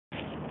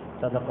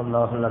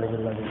சதகல்லாஹுல்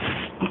அலியுல் அலீம்.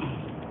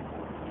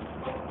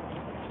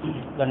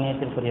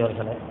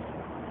 கண்ணியத்திற்குரியவர்களே,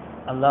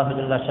 அல்லாஹு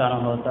ஜல்ல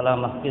ஷானஹு வ தஆலா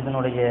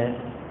மஸ்ஜிதினுடைய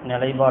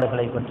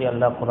நிலைப்பாடுகளை பற்றி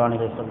அல்லாஹ்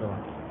குர்ஆனிலே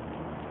சொல்லுவான்.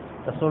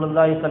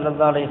 ரசூலுல்லாஹி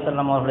ஸல்லல்லாஹு அலைஹி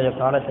வஸல்லம் அவர்களுடைய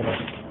காலத்தில்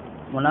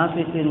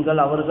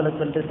முனாஃபிகீன்கள்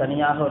அவர்களுக்கென்று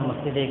தனியாக ஒரு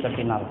மஸ்ஜிதை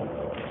கட்டினார்கள்.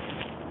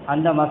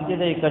 அந்த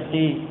மஸ்ஜிதை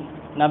கட்டி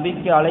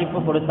நபிக்கு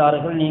அழைப்பு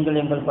கொடுத்தார்கள்,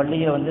 நீங்கள் எங்கள்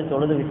பள்ளியை வந்து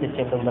தொழுது விட்டு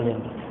செல்லுங்கள்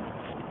என்று.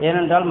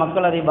 ஏனென்றால்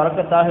மக்கள் அதை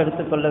பரக்கத்தாக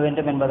எடுத்துக்கொள்ள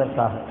வேண்டும்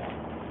என்பதற்காக.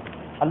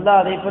 அல்லாஹ்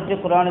அதை பற்றி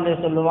குர்ஆனிலே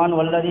சொல்லுவான்,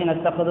 வல்லதீன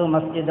தഖது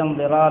மஸ்ஜிதம்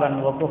திராரன்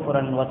வ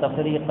குஃப்ரன் வ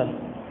தஃரீகன்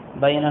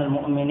பைனல்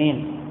முஃமினீன்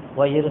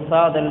வ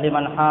இர்சாதல்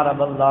லிமன்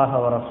ஹாரபல்லாஹ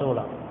வ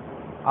ரசூலா.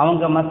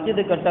 அவங்க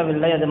மஸ்ஜிது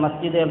கட்டவில்லை, அது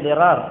மஸ்ஜிதே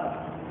திரார்,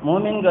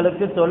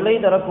 மூமின்களுக்கு தொல்லை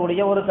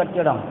தரக்கூடிய ஒரு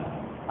கட்டிடம்.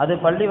 அது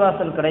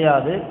பள்ளிவாசல்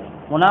கிடையாது.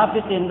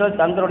 முனாஃபிகீன்கள்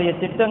தங்களுடைய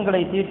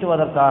திட்டங்களை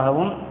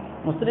தீட்டுவதற்காகவும்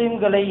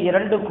முஸ்லிம்களை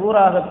இரண்டு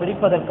கூறாக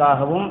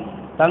பிரிப்பதற்காகவும்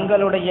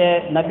தங்களுடைய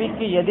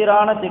நபிக்கு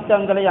எதிரான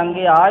திட்டங்களை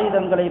அங்கே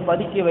ஆயுதங்களை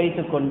பதுக்கி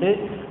வைத்து கொண்டு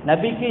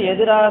நபிக்கு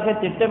எதிராக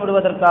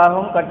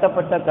திட்டமிடுவதற்காகவும்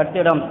கட்டப்பட்ட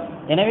கட்டிடம்.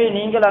 எனவே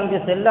நீங்கள் அங்கு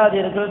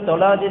செல்லாதீர்கள்,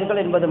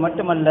 தொழாதீர்கள் என்பது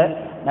மட்டுமல்ல,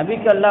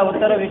 நபிக்கு அல்லாஹ்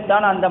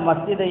உத்தரவிட்டான் அந்த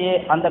மஸ்ஜிதையே,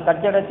 அந்த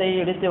கட்டிடத்தை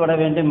இடித்து விட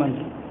வேண்டும்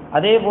என்று.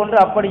 அதே போன்று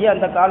அப்படியே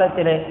அந்த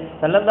காலத்திலே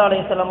ஸல்லல்லாஹு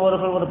அலைஹி வஸல்லம்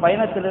அவர்கள் ஒரு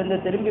பயணத்திலிருந்து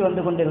திரும்பி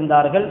வந்து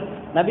கொண்டிருந்தார்கள்.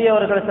 நபி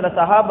அவர்கள் சில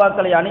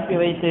சஹாபாக்களை அனுப்பி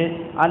வைத்து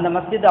அந்த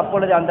மஸ்ஜித்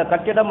அப்பொழுது, அந்த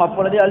கட்டிடம்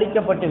அப்பொழுதே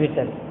அழிக்கப்பட்டு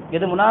விட்டது.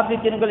 இது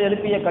முனாஃபிகீன்கள்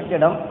எழுப்பிய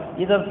கட்டிடம்.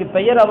 இதற்கு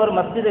பெயர் அவர்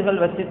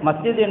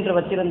மஸ்ஜித் என்று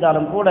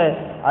வச்சிருந்தாலும் கூட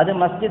அது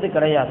மஸ்ஜிது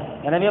கிடையாது.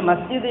 எனவே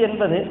மஸ்ஜிது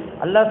என்பது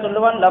அல்லாஹ்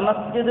சொல்லுவான்,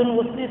 லமஸ்ஜிதுன்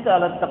உஸ்ஸிஸ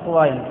அலத்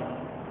தக்வா என்று,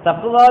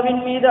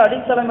 தக்வாவின் மீது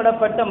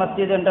அடித்தளமிடப்பட்ட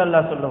மஸ்ஜித் என்று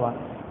அல்லாஹ் சொல்லுவான்.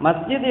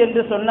 மஸ்ஜித்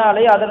என்று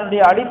சொன்னாலே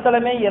அதனுடைய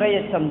அடித்தளமே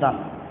இறையச்சம்தான்.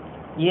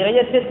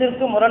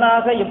 இறையச்சத்திற்கு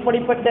முரணாக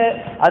எப்படிப்பட்ட,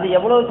 அது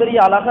எவ்வளவு பெரிய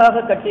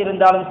அழகாக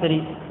கட்டியிருந்தாலும் சரி,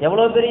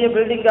 எவ்வளவு பெரிய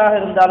பில்டிங்காக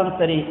இருந்தாலும்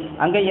சரி,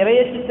 அங்கே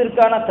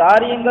இறையச்சத்திற்கான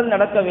காரியங்கள்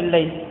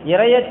நடக்கவில்லை,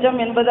 இறையச்சம்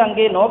என்பது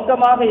அங்கே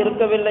நோக்கமாக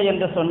இருக்கவில்லை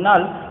என்று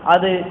சொன்னால்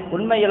அது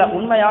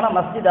உண்மையான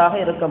மஸ்ஜிதாக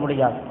இருக்க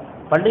முடியாது.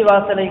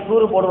 பள்ளிவாசலை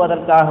கூறு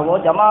போடுவதற்காகவோ,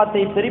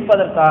 ஜமாத்தை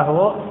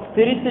பிரிப்பதற்காகவோ,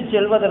 பிரித்து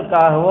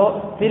செல்வதற்காகவோ,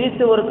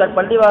 பிரித்து ஒரு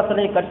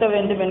பள்ளிவாசலை கட்ட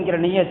வேண்டும் என்கிற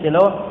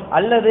நியத்திலோ,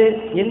 அல்லது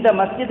இந்த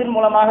மஸ்ஜிதின்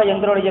மூலமாக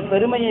எங்களுடைய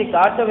பெருமையை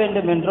காட்ட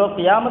வேண்டும் என்றோ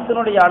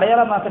கியாமத்தினுடைய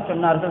அடையாளமாக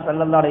சொன்னார்கள்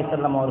ஸல்லல்லாஹு அலைஹி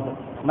வஸல்லம் அவர்கள்.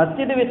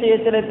 மஸ்ஜிது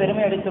விஷயத்திலே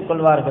பெருமை அடித்துக்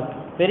கொள்வார்கள்,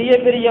 பெரிய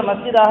பெரிய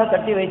மஸ்ஜிதாக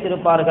கட்டி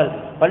வைத்திருப்பார்கள்,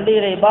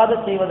 பள்ளியிலே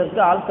இபாதத்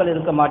செய்வதற்கு ஆட்கள்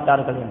இருக்க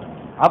மாட்டார்கள் என்று.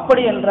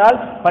 அப்படி என்றால்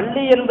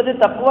பள்ளி என்பது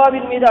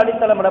தக்வாவின் மீது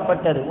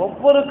அடித்தளமிடப்பட்டது.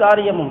 ஒவ்வொரு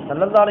காரியமும்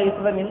ஸல்லல்லாஹு அலைஹி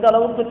வஸல்லம் இந்த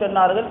அளவுக்கு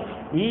சொன்னார்கள்,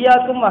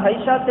 ஈயாக்கும்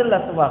ஹைஷாத்தில்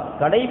அஸ்வாக்,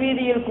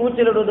 கடைவீதியில்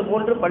கூச்சலிடுவது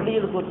போன்று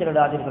பள்ளியில்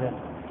கூச்சலிடாதீர்கள்.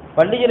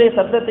 பள்ளியிலே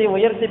சத்தத்தை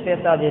உயர்த்தி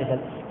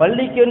பேசாதீர்கள்.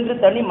 பள்ளிக்கென்று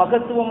தனி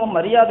மகத்துவமும்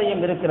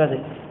மரியாதையும் இருக்கிறது.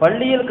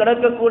 பள்ளியில்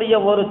கிடக்கக்கூடிய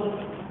ஒரு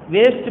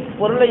வேஸ்ட்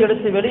பொருளை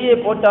எடுத்து வெளியே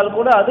போட்டால்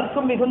கூட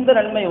அதற்கும் மிகுந்த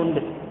நன்மை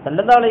உண்டு.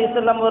 ஸல்லல்லாஹு அலைஹி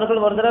வஸல்லம்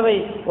அவர்கள் ஒரு தடவை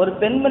ஒரு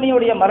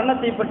பெண்மணியுடைய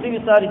மரணத்தை பற்றி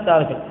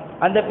விசாரித்தார்கள்.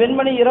 அந்த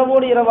பெண்மணி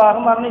இரவோடு இரவாக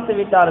மரணித்து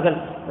விட்டார்கள்.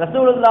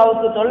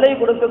 ரசூலுல்லாஹ்வுக்கு தொல்லை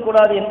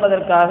கொடுக்கக்கூடாது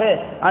என்பதற்காக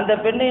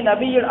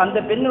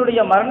அந்த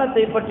பெண்ணுடைய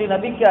மரணத்தை பற்றி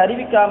நபிக்கு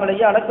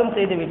அறிவிக்காமலேயே அடக்கம்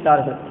செய்து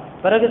விட்டார்கள்.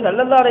 பிறகு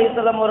ஸல்லல்லாஹு அலைஹி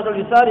வஸல்லம் அவர்கள்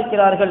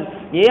விசாரிக்கிறார்கள்,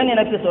 ஏன்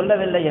எனக்கு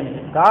சொல்லவில்லை என்று.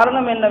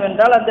 காரணம்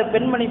என்னவென்றால் அந்த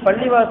பெண்மணி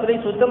பள்ளிவாசலை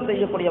சுத்தம்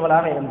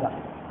செய்யக்கூடியவளாக இருந்தார்.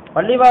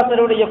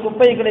 பள்ளிவாசலுடைய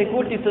குப்பைகளை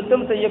கூட்டி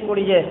சுத்தம்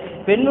செய்யக்கூடிய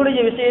பெண்ணுடைய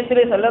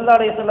விஷயத்திலே ஸல்லல்லாஹு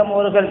அலைஹி வஸல்லம்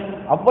அவர்கள்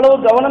அவ்வளவு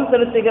கவனம்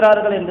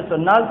செலுத்துகிறார்கள் என்று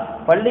சொன்னால்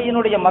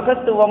பள்ளியினுடைய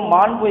மகத்துவம்,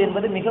 மாண்பு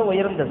என்பது மிக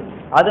உயர்ந்தது.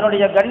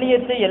 அதனுடைய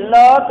கண்ணியத்தை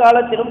எல்லா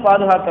காலத்திலும்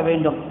பாதுகாக்க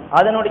வேண்டும்.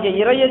 அதனுடைய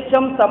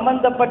இறையச்சம்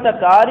சம்பந்தப்பட்ட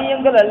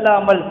காரியங்கள்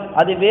அல்லாமல்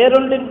அது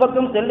வேறொன்றின்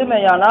பக்கம்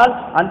செல்லுமேயானால்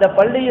அந்த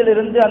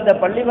பள்ளியிலிருந்து, அந்த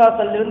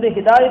பள்ளிவாசலிலிருந்து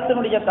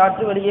ஹிதாயத்தினுடைய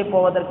காற்று வெளியே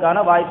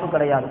போவதற்கான வாய்ப்பு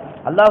கிடையாது.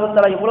 அல்லாஹ்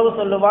தஆலா இவ்வளவு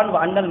சொல்லுவான்,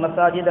 அன்னல்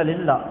மஸாஜித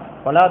லில்லாஹ்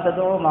ஃபலா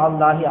ததுஉ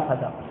மஅல்லாஹி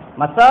அஹதா.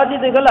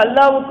 மஸாஜிதுகள்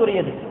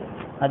அல்லாஹ்வுக்குரியது,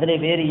 அதிலே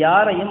வேறு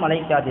யாரையும்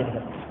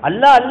அழைக்காதீர்கள்.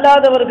 அல்லாஹ்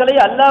அல்லாதவர்களை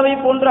அல்லாஹ்வை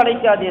போன்று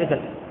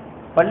அழைக்காதீர்கள்.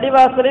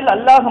 பள்ளிவாசலில்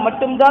அல்லாஹ்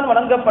மட்டும்தான்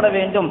வணங்கப்பட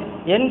வேண்டும்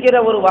என்கிற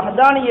ஒரு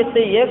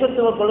வஹ்தானியத்தை,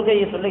 ஏகத்துவ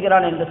கொள்கையை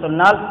சொல்லுகிறான் என்று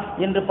சொன்னால்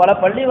இன்று பல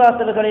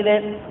பள்ளிவாசல்களிலே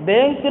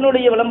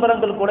பேங்கினுடைய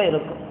விளம்பரங்கள் கூட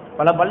இருக்கும்.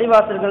 பல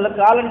பள்ளிவாசல்களில்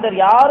காலண்டர்,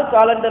 யார்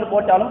காலண்டர்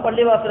போட்டாலும்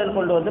பள்ளிவாசலில்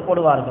கொண்டு வந்து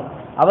போடுவார்கள்.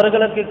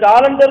 அவர்களுக்கு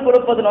காலண்டர்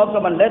கொடுப்பது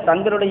நோக்கமல்ல,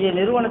 தங்களுடைய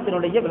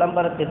நிறுவனத்தினுடைய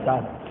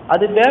விளம்பரத்திற்காக.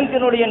 அது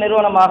பேங்கினுடைய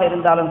நிறுவனமாக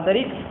இருந்தாலும்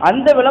சரி,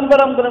 அந்த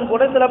விளம்பரங்களும்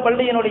கூட சில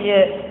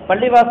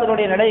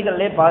பள்ளிவாசலுடைய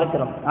நிலைகளிலே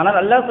பார்க்கிறோம். ஆனால்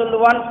அல்லாஹ்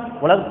சொல்லுவான்,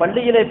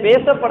 பள்ளியிலே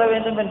பேசப்பட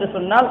வேண்டும் என்று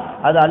சொன்னால்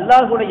அது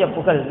அல்லாஹுடைய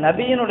புகழ்,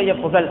 நபியினுடைய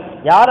புகழ்.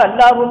 யார்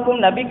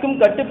அல்லாஹுக்கும் நபிக்கும்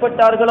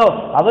கட்டுப்பட்டார்களோ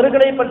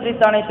அவர்களை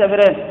பற்றித்தானே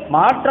தவிர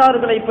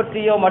மாற்றார்களை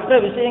பற்றியோ மற்ற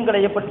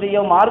விஷயங்களை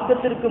பற்றியோ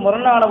மார்க்கத்திற்கு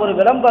முரணான ஒரு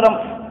விளம்பரம்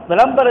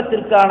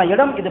விளம்பரத்திற்கான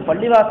இடம், இது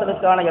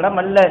பள்ளிவாசலுக்கான இடம்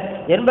அல்ல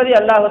என்பதை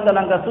அல்லாஹ்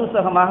தஆலா அங்கு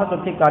சூசகமாக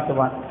சுட்டி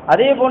காட்டுவான்.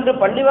 அதே போன்று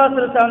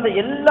பள்ளிவாசல் சார்ந்த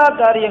எல்லா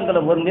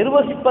காரியங்களும் ஒரு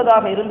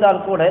நிர்வகிப்பதாக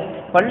இருந்தால் கூட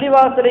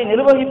பள்ளிவாசலை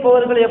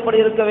நிர்வகிப்பவர்கள் எப்படி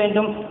இருக்க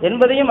வேண்டும்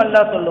என்பதையும்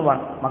அல்லாஹ்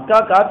சொல்லுவான். மக்கா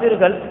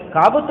காபிர்கள்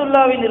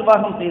காபத்துல்லாவை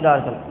நிர்வாகம்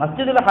செய்தார்கள்,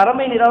 மஸ்ஜிதுல்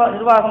ஹரமை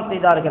நிர்வாகம்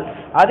செய்தார்கள்.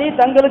 அதை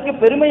தங்களுக்கு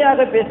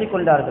பெருமையாக பேசிக்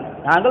கொண்டார்கள்,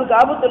 நாங்கள்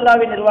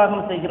காபத்துல்லாவை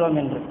நிர்வாகம் செய்கிறோம்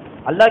என்று.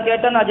 அல்லாஹ்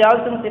கேட்டான்,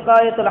 அஜஅல்தும்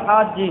சிகாயத்துல்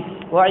ஹாஜ்ஜி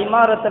வ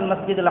இமாரத்துல்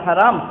மஸ்ஜிதுல்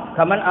ஹராம்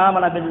கமன்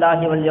ஆமன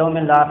பில்லாஹி வல்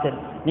யௌமில் ஆகிர்.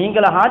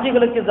 நீங்கள்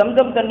ஹாஜிகளுக்கு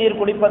ஜம்சம் தண்ணீர்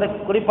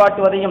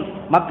குடிப்பாட்டுவதையும்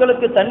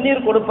மக்களுக்கு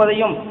தண்ணீர்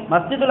கொடுப்பதையும்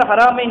மஸ்ஜிதுல்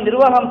ஹராமை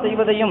நிர்வாகம்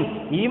செய்வதையும்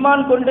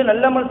ஈமான் கொண்டு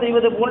நல்லமல்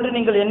செய்வது போன்று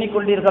நீங்கள்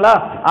எண்ணிக்கொண்டீர்களா,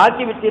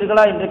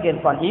 ஆக்கிவிட்டீர்களா என்று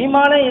கேட்பான்.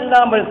 ஈமானே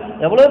இல்லாமல்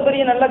எவ்வளவு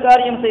பெரிய நல்ல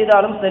காரியம்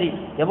செய்தாலும் சரி,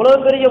 எவ்வளவு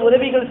பெரிய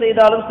உதவிகள்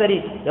செய்தாலும் சரி,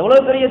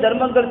 எவ்வளவு பெரிய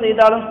தர்மங்கள்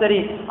செய்தாலும் சரி,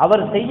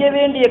 அவர் செய்ய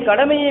வேண்டிய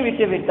கடமையை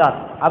விட்டுவிட்டார்.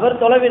 அவர்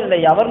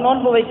தொழவில்லை, அவர்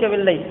நோன்பு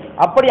வைக்கவில்லை.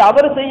 அப்படி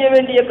அவர் செய்ய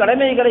வேண்டிய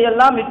கடமைகளை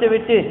எல்லாம்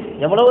விட்டுவிட்டு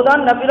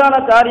எவ்வளவுதான் நபிலான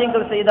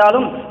காரியங்கள்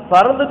செய்தாலும்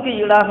பரதுக்கு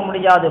ஈடாக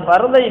முடியாது.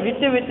 பரதை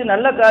விட்டு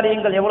நல்ல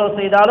காரியங்கள் எவ்வளவு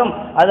செய்தாலும்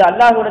அது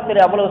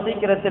அல்லாஹ்விடத்திலே அவ்வளவு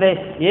சீக்கிரத்திலே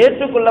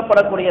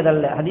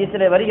ஏற்றுக்கொள்ளப்படக்கூடியதல்ல.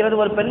 ஹதீஸிலே வருகிறது,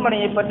 ஒரு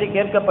பெண்மணியை பற்றி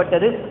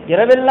கேட்கப்பட்டது.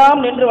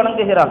 இரவெல்லாம் நின்று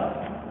வணங்குகிறாள்,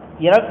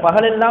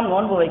 பகலெல்லாம்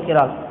நோன்பு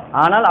வைக்கிறாள்,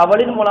 ஆனால்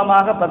அவளின்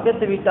மூலமாக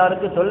பக்கத்து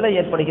வீட்டாருக்கு தொல்லை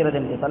ஏற்படுகிறது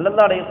என்று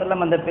ஸல்லல்லாஹு அலைஹி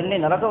வஸல்லம் அந்த பெண்ணை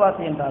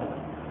நரகவாசி என்றார்கள்.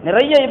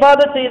 நிறைய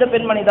இபாதத் செய்த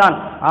பெண்மணிதான்,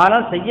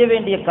 ஆனால் செய்ய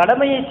வேண்டிய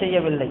கடமையை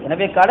செய்யவில்லை.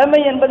 எனவே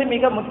கடமை என்பது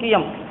மிக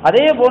முக்கியம்.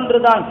 அதே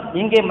போன்றுதான்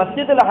இங்கே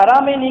மஸ்ஜிதுல்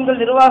ஹராமை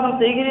நீங்கள் நிர்வாகம்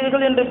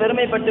செய்கிறீர்கள் என்று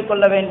பெருமைப்பட்டுக்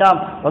கொள்ள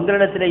வேண்டாம்,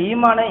 உங்களிடத்தில்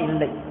ஈமானே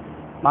இல்லை.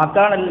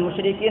 மாக்கானல்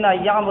முஷ்ரிகீன்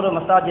ஐயாமுரு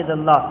மசாஜித்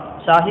அல்லாஹ்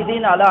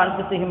ஷாஹிதீன் அலா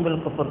அன்ஃபுஸிஹிம்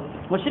பில் குஃப்ர்.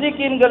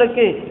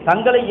 முஷ்ரிகீன்களுக்கு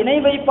தங்களை இணை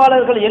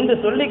வைப்பாளர்கள் என்று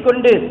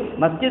சொல்லிக்கொண்டு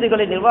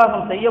மஸ்ஜிதுகளை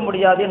நிர்வாகம் செய்ய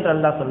முடியாது என்று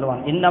அல்லாஹ் சொல்லுவான்.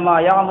 இன்னமா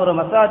யாமுரு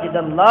மசாஜித்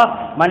அல்லாஹ்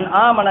மன்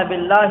ஆமன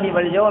பில்லாஹி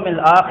வல்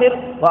யௌமில் ஆகிர்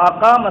வ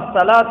அகாமஸ்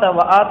ஸலாத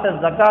வ ஆத்தஸ்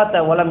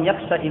ஸகாத வ லம்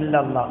யக்ஷ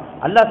இல்லல்லாஹ்.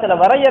 அல்லாஹ் சில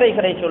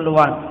வரையறைகளை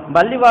சொல்லுவான்.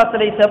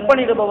 பள்ளிவாசலை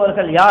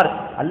செப்பனிடுபவர்கள் யார்?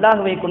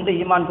 அல்லாஹ்வை கொண்டு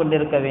ஈமான்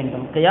கொண்டிருக்க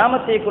வேண்டும்,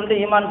 கியாமத்தை கொண்டு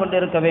ஈமான்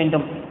கொண்டிருக்க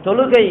வேண்டும்,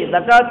 தொழுகை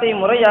ஜகாத்தை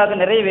முறையாக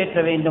நிறைவேற்ற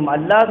வேண்டும்,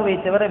 அல்லாஹ்வை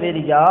தவிர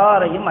வேறு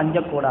யாரையும்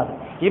அஞ்சக்கூடாது.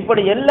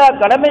 இப்படி எல்லா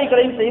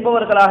கடமைகளையும்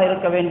செய்பவர்களாக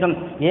இருக்க வேண்டும்.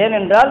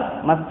 ஏனென்றால்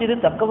மஸ்ஜிது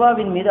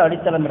தக்வாவின் மீது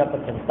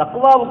அடித்தளமிடப்பட்டது.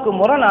 தக்வாவுக்கு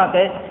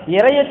முரணாக,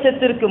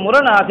 இறையச்சத்திற்கு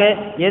முரணாக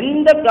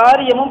எந்த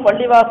காரியமும்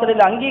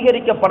பள்ளிவாசலில்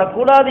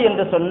அங்கீகரிக்கப்படக்கூடாது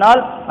என்று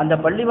சொன்னால் அந்த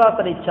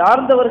பள்ளிவாசலை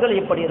சார்ந்தவர்கள்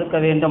எப்படி இருக்க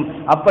வேண்டும்?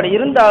 அப்படி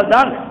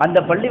இருந்தால்தான் அந்த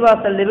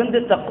பள்ளிவாசலில்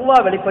இருந்து தக்வா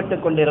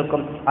வெளிப்பட்டுக்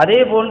கொண்டிருக்கும். அதே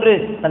போன்று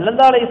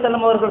ஸல்லல்லாஹு அலைஹி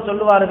வஸல்லம் அவர்கள்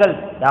சொல்லுவார்கள்,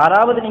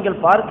 யாராவது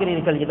நீங்கள்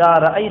பார்க்கிறீர்கள், இதா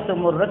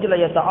ரஅய்துமுர் ரஜுல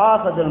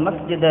யதஆஹதுல்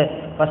மஸ்ஜித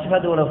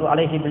ஃபஷ்ஹது லஹு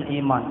அலைஹி பில்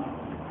ஈமான்,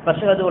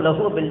 ஃபஷ்ஹது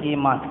லஹு பில்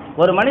ஈமான்.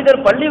 ஒரு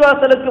மனிதர்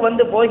பள்ளிவாசலுக்கு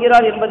வந்து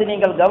போகிறார் என்பதை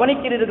நீங்கள்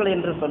கவனிக்கிறீர்கள்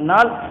என்று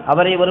சொன்னால்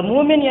அவரை ஒரு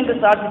மூமின் என்று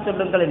சாட்சி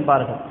சொல்லுங்கள்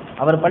என்பார்கள்.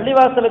 அவர்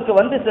பள்ளிவாசலுக்கு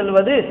வந்து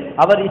செல்வது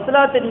அவர்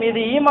இஸ்லாத்தின் மீது,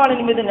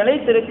 ஈமானின் மீது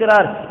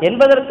நிலைத்திருக்கிறார்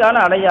என்பதற்கான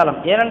அடையாளம்.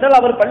 ஏனென்றால்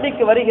அவர்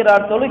பள்ளிக்கு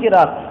வருகிறார்,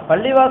 தொழுகிறார்.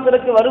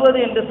 பள்ளிவாசலுக்கு வருவது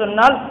என்று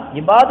சொன்னால்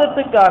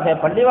இபாதத்துக்காக,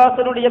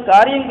 பள்ளிவாசலுடைய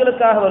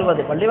காரியங்களுக்காக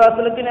வருவது.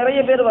 பள்ளிவாசலுக்கு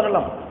நிறைய பேர்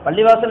வரலாம்,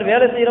 பள்ளிவாசல்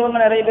வேலை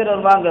செய்கிறவங்க நிறைய பேர்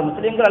வருவாங்க,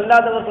 முஸ்லீம்கள்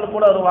அல்லாதவர்கள்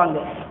கூட வருவாங்க.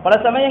 பல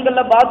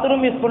சமயங்களில்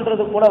பாத்ரூம் யூஸ்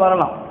பண்ணுறது கூட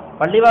வரலாம்.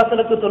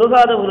 பள்ளிவாசலுக்கு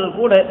தொழுகாதவர்கள்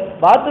கூட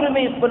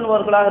பாத்ரூமை யூஸ்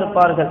பண்ணுபவர்களாக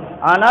இருப்பார்கள்.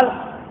 ஆனால்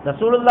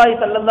ரசூலுல்லாஹி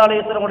ஸல்லல்லாஹு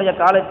அலைஹி வஸல்லம்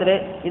காலத்திலே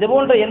இது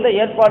போன்ற எந்த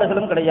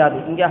ஏற்பாடுகளும் கிடையாது.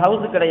 இங்கே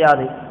ஹவுஸ்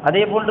கிடையாது,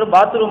 அதே போன்று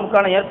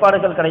பாத்ரூமுக்கான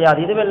ஏற்பாடுகள் கிடையாது.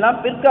 இதுவெல்லாம்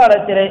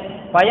பிற்காலத்திலே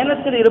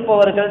பயணத்தில்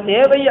இருப்பவர்கள்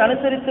தேவையை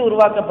அனுசரித்து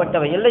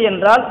உருவாக்கப்பட்டவை. இல்லை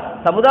என்றால்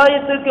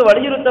சமுதாயத்திற்கு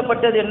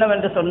வலியுறுத்தப்பட்டது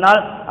என்னவென்று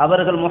சொன்னால்,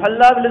 அவர்கள்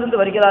முஹல்லாவிலிருந்து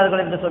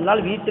வருகிறார்கள் என்று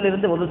சொன்னால்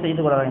வீட்டிலிருந்து ஒது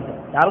செய்து கொள்ள வேண்டும்.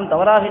 யாரும்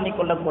தவறாக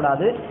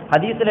எண்ணிக்கொள்ளக்கூடாது.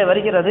 ஹதீஸிலே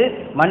வருகிறது,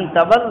 மன்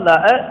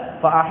தவல்லஅ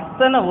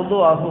ஃபஅஹ்ஸன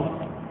வுதுஅஹு.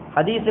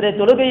 ஹதீஸிலே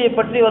தொழுகையை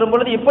பற்றி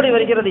வரும்பொழுது இப்படி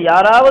வருகிறது,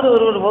 யாராவது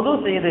ஒருவர் ஒது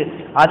செய்து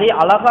அதை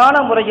அழகான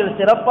முறையில்,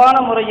 சிறப்பான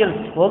முறையில்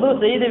ஒது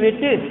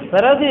செய்துவிட்டு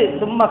பிறகு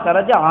சும்மா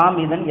கரஜ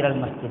ஆமிதன் இரல்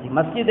மஸ்ஜித்,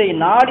 மஸ்ஜிதை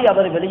நாடி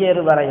அவர்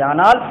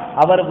வெளியேறுவாரையானால்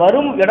அவர்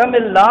வரும்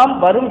இடமெல்லாம்,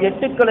 வரும்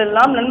எட்டுக்கள்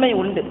எல்லாம் நன்மை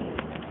உண்டு.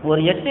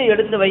 ஒரு எட்டு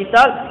எடுத்து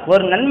வைத்தால்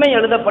ஒரு நன்மை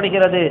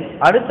எழுதப்படுகிறது,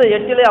 அடுத்த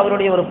எட்டிலே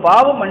அவருடைய ஒரு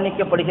பாவம்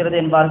மன்னிக்கப்படுகிறது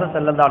என்பார்கள்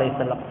ஸல்லல்லாஹு அலைஹி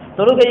வஸல்லம்.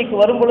 தொழுகைக்கு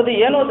வரும் பொழுது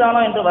ஏனோ தானோ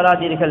என்று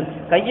வராதீர்கள்,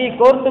 கையை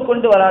கோர்த்து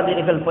கொண்டு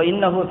வராதீர்கள்.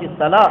 இன்னஹு ஃபி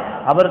ஸலா,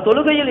 அவர்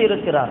தொழுகையில்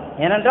இருக்கிறார்.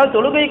 ஏனென்றால்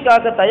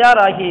தொழுகைக்காக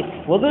தயாராகி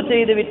ஒது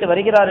செய்துவிட்டு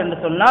வருகிறார் என்று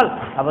சொன்னால்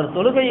அவர்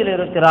தொழுகையில்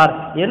இருக்கிறார்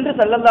என்று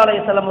ஸல்லல்லாஹு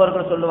அலைஹி வஸல்லம்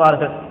அவர்கள்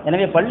சொல்லுவார்கள்.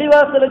 எனவே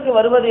பள்ளிவாசலுக்கு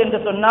வருவது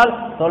என்று சொன்னால்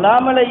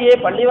தொழாமலேயே,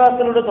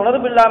 பள்ளிவாசலோடு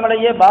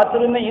தொடர்பில்லாமலேயே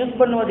பாத்ரூமை யூஸ்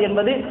பண்ணுவது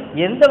என்பது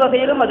எந்த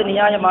வகையிலும் அது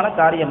நியாயம்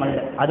காரியம் அல்ல.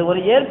 அது ஒரு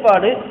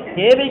ஏற்பாடு.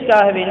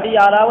 தேவைக்காக வேண்டி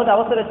யாராவது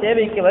அவசர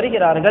தேவைக்கு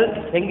வருகிறார்கள்,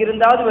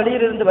 எங்கிருந்தாவது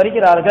வெளியிலிருந்து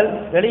வருகிறார்கள்,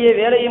 வெளியே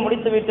வேலையை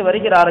முடித்துவிட்டு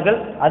வருகிறார்கள்,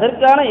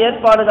 அதற்கான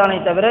ஏற்பாடு தானே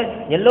தவிர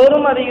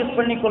எல்லோரும் அதை யூஸ்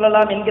பண்ணிக்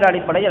கொள்ளலாம் என்கிற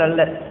அடிப்படையில்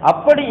அல்ல.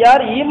 அப்படி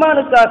யார்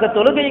ஈமானுக்காக,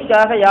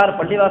 தொழுகைக்காக யார்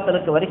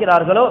பள்ளிவாசலுக்கு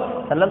வருகிறார்களோ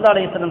ஸல்லல்லாஹு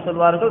அலைஹி வஸல்லம்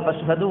சொல்வார்கள்,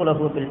 ஃபஷ்ஹது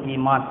லஹு பில்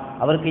ஈமான்,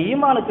 அவருக்கு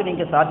ஈமானுக்கு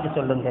நீங்க சாட்சி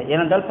சொல்லுங்க.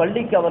 ஏனென்றால்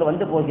பள்ளிக்கு அவர்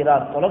வந்து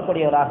போகிறார்,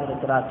 தொழக்கூடியவராக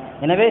இருக்கிறார்.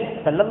 எனவே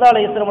ஸல்லல்லாஹு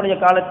அலைஹி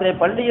வஸல்லம் காலத்திலே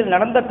பள்ளியில்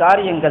நடந்த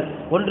காரியங்கள்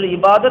ஒன்று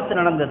இபாதத்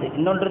நடந்தது,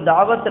 இன்னொன்று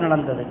தாவத்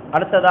நடந்தது,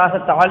 அடுத்ததாக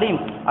தாலீம்,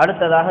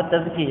 அடுத்ததாக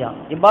தஸ்கியா.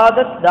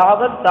 இபாதத்,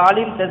 தாவத்,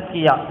 தாலீம்,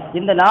 தஸ்கியா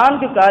இந்த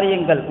 4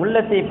 காரியங்கள்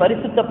உள்ளத்தை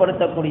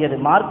பரிசுத்தப்படுத்தக்கூடியது,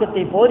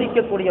 மார்க்கத்தை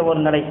போதிக்கக்கூடிய ஒரு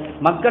நிலை,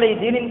 மக்களை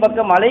தீனின்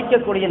பக்கம்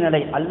அழைக்கக்கூடிய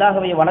நிலை,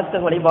 அல்லாஹ்வை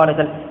வணக்க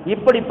வழிபாடுகள்.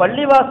 இப்படி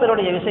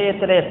பள்ளிவாசலுடைய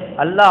விஷயத்திலே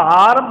அல்லாஹ்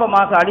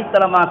ஆரம்பமாக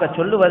அடித்தளமாக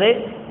சொல்லுவதே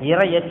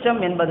இறை எச்சம்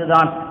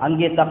என்பதுதான்.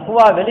 அங்கே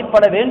தக்வா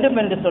வெளிப்பட வேண்டும்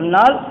என்று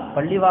சொன்னால்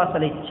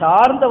பள்ளிவாசலை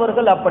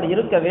சார்ந்தவர்கள் அப்படி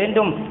இருக்க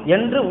வேண்டும்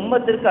என்று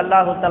உம்மத்திற்கு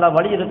அல்லாஹு தஆலா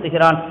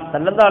வலியுறுத்துகிறான்.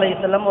 ஸல்லல்லாஹு அலைஹி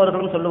வஸல்லம்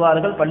அவர்களும்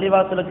சொல்லுவார்கள்,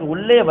 பள்ளிவாசலுக்கு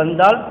உள்ளே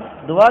வந்தால்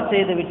துஆ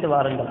செய்து விட்டு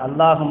வாருங்கள்.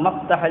 அல்லாஹும்ம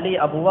ஃப்தஹ்லி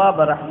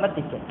அபுவாப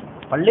ரஹ்மத்திக.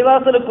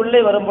 பள்ளிவாசலுக்குள்ளே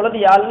வரும் பொழுது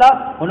யா அல்லாஹ்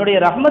உன்னுடைய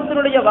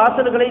ரஹ்மத்தினுடைய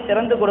வாசல்களை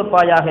திறந்து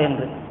கொடுப்பாயாக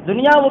என்று.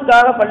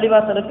 துனியாவுக்காக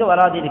பள்ளிவாசலுக்கு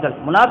வராதீர்கள்.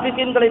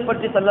 முனாஃபிகீன்களை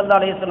பற்றி ஸல்லல்லாஹு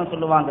அலைஹி வஸல்லம்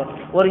சொல்லுவாங்க,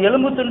 ஒரு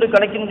எலும்பு துண்டு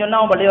கிடைக்குன்னு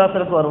சொன்னா அவன்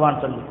பள்ளிவாசலுக்கு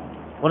வருவான்னு சொல்லி.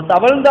 ஒரு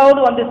தவழ்ந்தாவது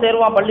வந்து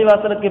சேருவான்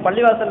பள்ளிவாசலுக்கு.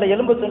 பள்ளிவாசலில்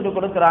எலும்பு துண்டு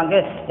கொடுக்குறாங்க,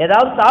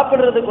 ஏதாவது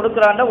சாப்பிடுறது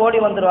கொடுக்குறாங்க, ஓடி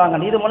வந்துடுவாங்க.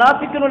 இது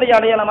முனாஃபிக்கினுடைய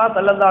அடையாளமா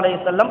ஸல்லல்லாஹு அலைஹி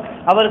வஸல்லம்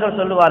அவர்கள்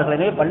சொல்லுவார்கள்.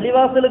 எனவே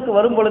பள்ளிவாசலுக்கு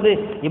வரும் பொழுது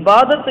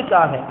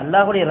இபாதத்துக்காக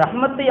அல்லாஹ்வுடைய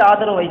ரஹ்மத்தை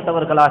ஆதரவு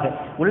வைத்தவர்களாக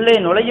உள்ளே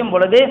நுழையும்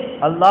பொழுதே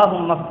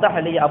அல்லாஹும்ம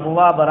ஃப்தஹ்லி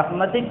அபுவாப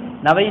ரஹ்மத்திக்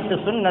நவைத்து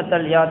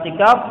சுன்னத்தல்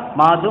யாத்திகாப்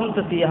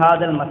மாதும்து ஃபீ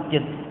ஹாதல்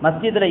மஸ்ஜித்.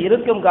 மஸ்ஜிதில்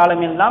இருக்கும்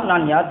காலமெல்லாம்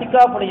நான்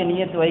யாத்திகாப்புடைய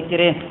நியத்து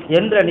வைக்கிறேன்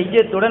என்ற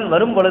நியத்துடன்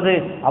வரும் பொழுது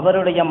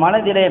அவருடைய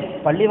மனதிலே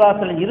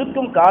பள்ளிவாசல்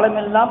இருக்கும்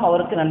காலமெல்லாம்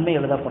அவருக்கு நன்மை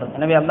எழுதப்படும்.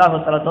 எனவே அல்லாஹ்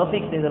தஆலா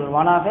தௌஃபீக்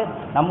செய்தருள்வானாக.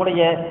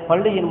 நம்முடைய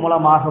பள்ளியின்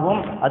மூலமாகவும்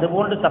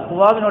அதுபோன்று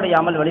தக்வாவினுடைய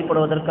அமல்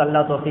வெளிப்படுவதற்கு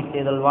அல்லாஹ் தௌஃபீக்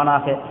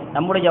செய்தருள்வானாக.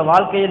 நம்முடைய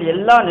வாழ்க்கையில்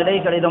எல்லா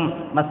நிலைகளிலும்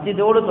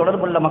மஸ்ஜிதோடு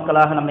தொடர்புள்ள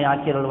மக்களாக நம்மை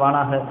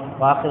ஆக்கியருள்வானாக.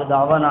 வாஹிரு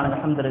தாவானா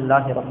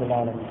அல்ஹம்துலில்லாஹி ரப்பில்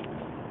ஆலமீன்.